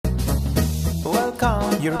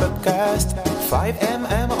Welcome, your podcast,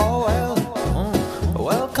 5mmol.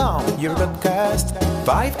 Welcome, your podcast,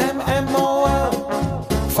 5mmol.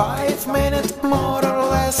 5 minutes more or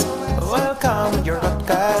less. Welcome, your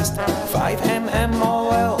podcast,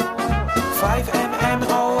 5mmol. 5mmol.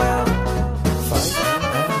 5mmol.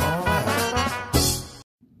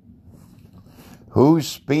 Who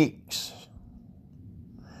speaks?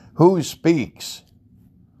 Who speaks?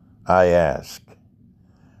 I ask.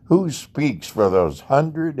 Who speaks for those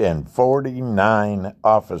 149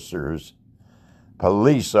 officers,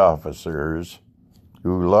 police officers,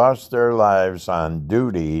 who lost their lives on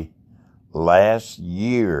duty last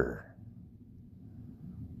year?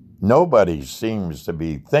 Nobody seems to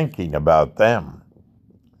be thinking about them.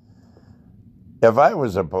 If I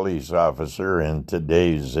was a police officer in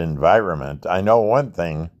today's environment, I know one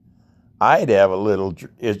thing: I'd have a little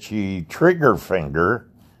itchy trigger finger,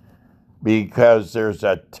 because there's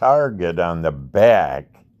a target on the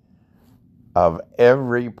back of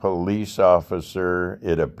every police officer,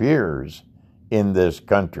 it appears, in this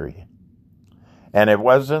country. And it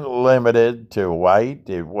wasn't limited to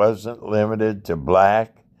white, it wasn't limited to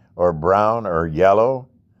black or brown or yellow,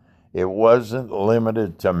 it wasn't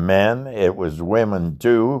limited to men, it was women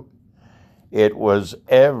too. It was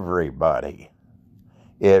everybody.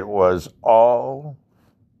 It was all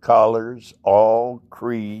colors, all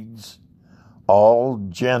creeds, all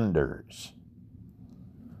genders.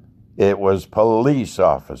 It was police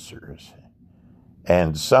officers.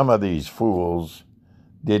 And some of these fools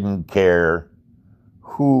didn't care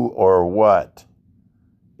who or what.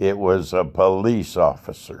 It was a police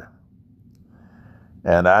officer.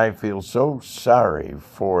 And I feel so sorry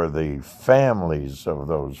for the families of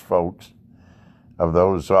those folks, of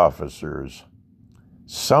those officers.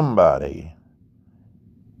 Somebody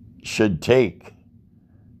should take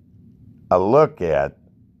a look at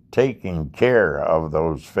taking care of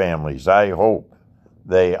those families. I hope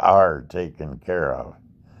they are taken care of.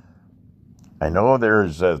 I know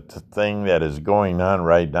there's a thing that is going on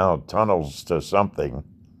right now, Tunnels to Something,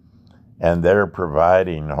 and they're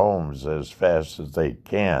providing homes as fast as they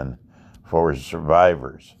can for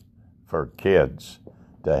survivors, for kids,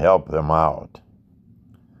 to help them out.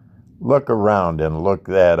 Look around and look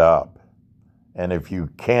that up. And if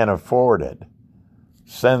you can't afford it,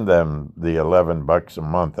 send them the $11 a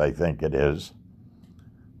month, I think it is.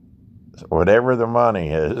 Whatever the money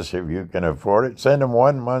is, if you can afford it, send them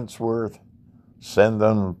 1 month's worth, send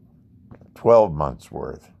them 12 months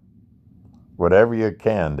worth. Whatever you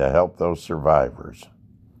can to help those survivors.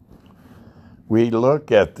 We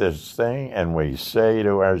look at this thing and we say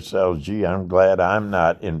to ourselves, gee, I'm glad I'm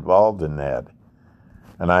not involved in that.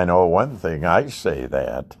 And I know one thing, I say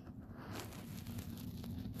that.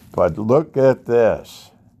 But look at this.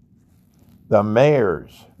 The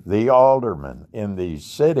mayors, the aldermen in these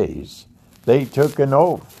cities, they took an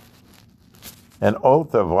oath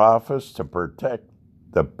of office to protect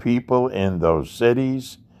the people in those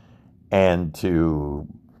cities and to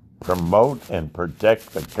promote and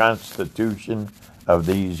protect the Constitution of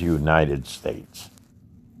these United States.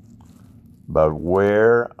 But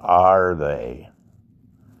where are they?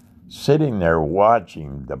 Sitting there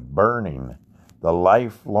watching the burning, the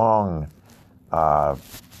lifelong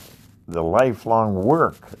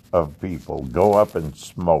work of people go up in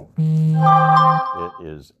smoke. It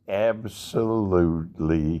is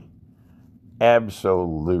absolutely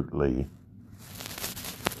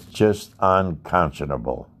just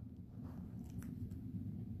unconscionable.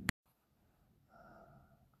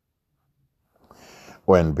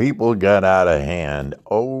 When people got out of hand,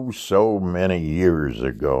 so many years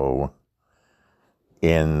ago,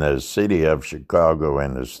 in the city of Chicago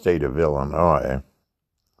and the state of Illinois,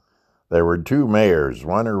 there were two mayors,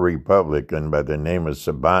 one a Republican by the name of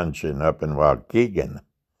Sabanchin up in Waukegan,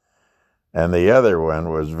 and the other one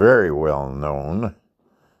was very well known,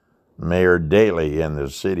 Mayor Daley in the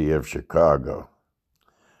city of Chicago.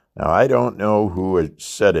 Now, I don't know who had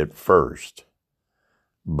said it first,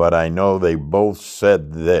 but I know they both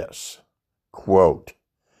said this, quote,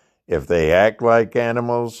 "If they act like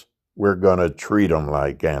animals, we're going to treat them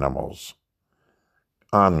like animals,"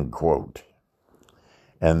 unquote.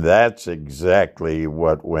 And that's exactly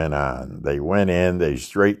what went on. They went in, they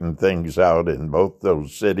straightened things out in both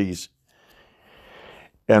those cities,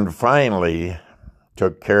 and finally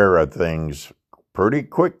took care of things pretty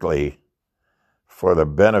quickly for the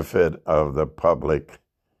benefit of the public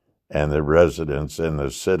and the residents and the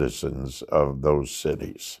citizens of those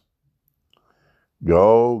cities.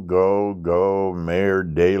 Go, go, go, Mayor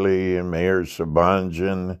Daley and Mayor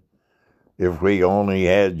Sabanchin. If we only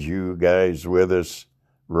had you guys with us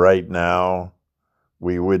right now,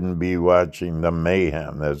 we wouldn't be watching the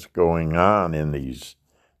mayhem that's going on in these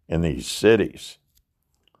cities.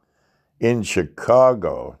 In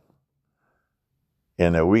Chicago,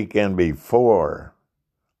 in a weekend before,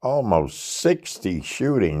 almost 60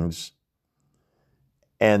 shootings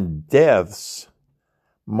and deaths,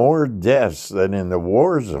 more deaths than in the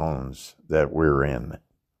war zones that we're in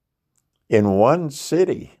one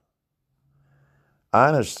city.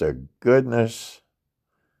 Honest to goodness,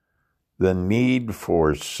 the need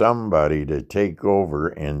for somebody to take over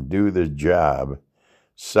and do the job,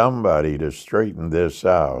 somebody to straighten this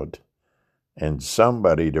out, and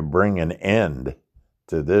somebody to bring an end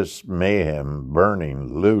to this mayhem,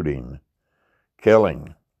 burning, looting,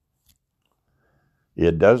 killing.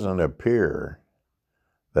 It doesn't appear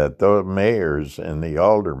that the mayors and the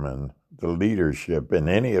aldermen, the leadership in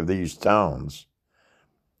any of these towns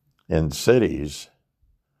and cities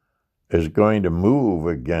is going to move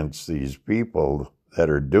against these people that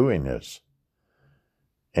are doing this.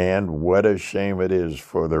 And what a shame it is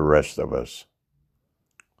for the rest of us.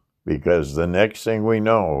 Because the next thing we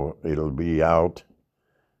know, it'll be out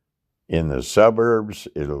in the suburbs,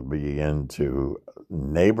 it'll be into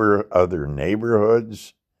other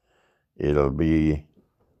neighborhoods, it'll be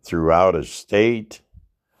throughout a state.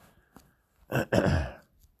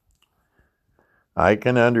 I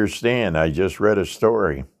can understand. I just read a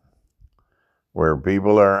story where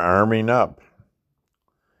people are arming up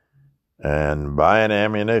and buying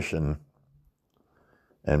ammunition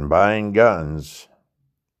and buying guns.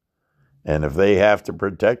 And if they have to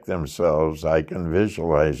protect themselves, I can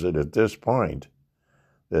visualize it at this point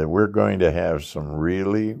that we're going to have some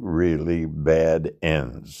really, really bad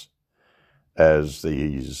ends as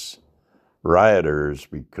these rioters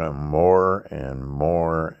become more and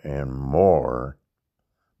more and more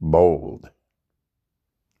bold.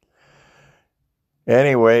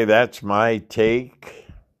 Anyway, that's my take.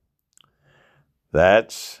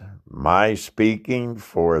 That's my speaking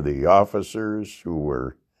for the officers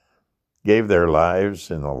who gave their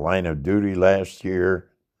lives in the line of duty last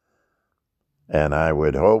year. And I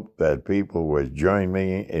would hope that people would join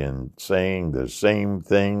me in saying the same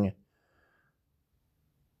thing.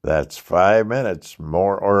 That's 5 minutes,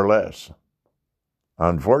 more or less.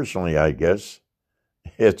 Unfortunately, I guess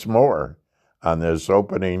it's more on this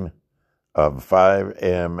opening of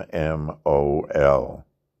 5MMOL.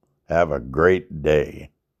 Have a great day.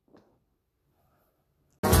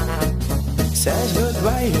 Says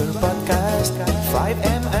goodbye your podcast,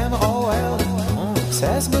 5MMOL.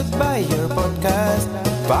 Says goodbye your podcast,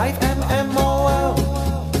 5MMOL.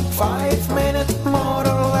 5 minutes more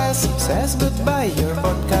or less. Says goodbye your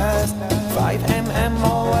podcast,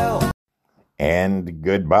 5MMOL. And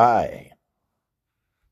goodbye.